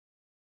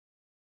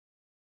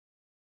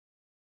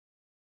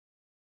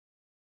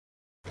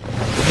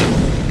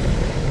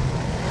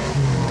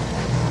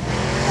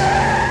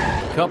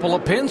couple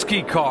of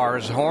Penske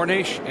cars,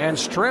 Hornish and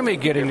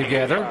Stremme getting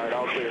together.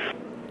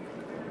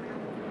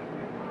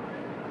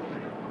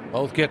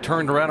 Both get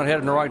turned around and head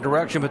in the right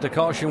direction, but the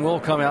caution will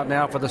come out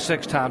now for the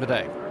 6th time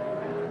today.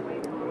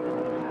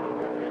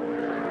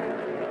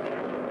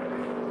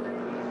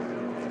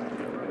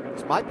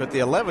 This might put the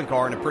 11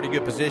 car in a pretty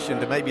good position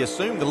to maybe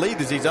assume the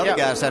lead, as these other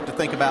guys have to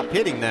think about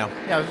pitting now.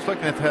 Yeah, I was just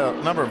looking at the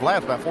number of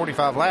laps, about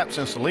 45 laps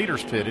since the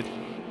leaders pitted.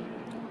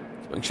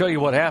 I can show you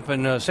what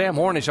happened. Sam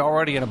Hornish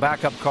already in a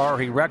backup car.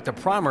 He wrecked the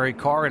primary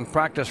car in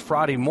practice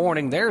Friday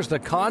morning. There's the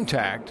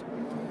contact.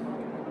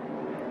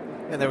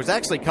 And there was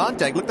actually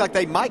contact. Looked like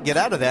they might get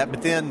out of that,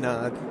 but then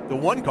the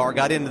one car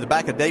got into the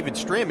back of David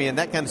Stremme, and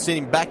that kind of sent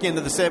him back into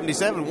the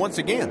 77 once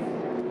again.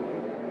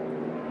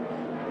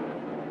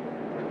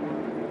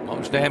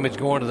 Most damage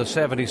going to the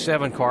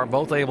 77 car,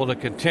 both able to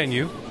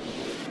continue.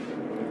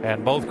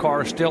 And both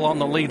cars still on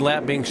the lead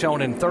lap, being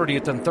shown in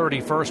 30th and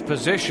 31st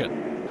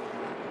position.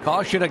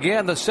 Caution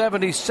again, the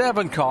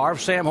 77 car.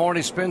 Sam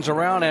Hornish spins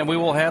around, and we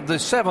will have the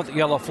 7th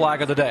yellow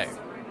flag of the day.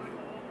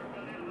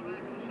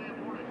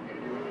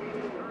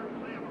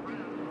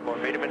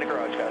 Meet him in the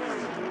garage, guys.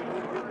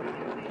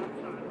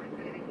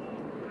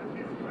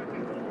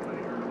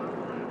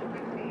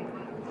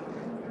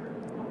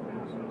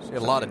 See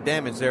a lot of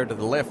damage there to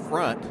the left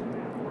front.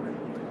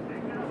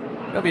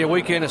 That'll be a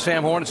weekend that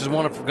Sam Hornish is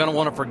going to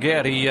want to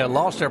forget. He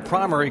lost their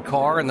primary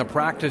car in the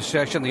practice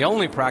session, the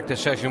only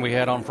practice session we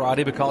had on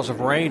Friday because of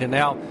rain, and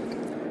now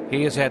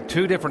he has had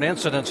 2 different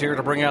incidents here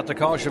to bring out the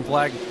caution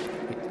flag.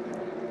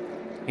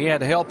 He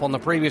had help on the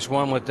previous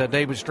one with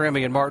David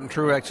Stremme and Martin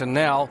Truex, and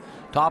now,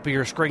 top of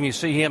your screen, you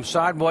see him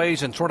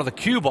sideways and sort of the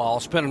cue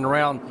ball spinning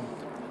around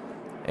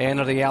and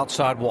to the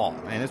outside wall.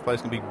 Man, this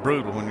place can be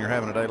brutal when you're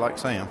having a day like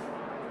Sam.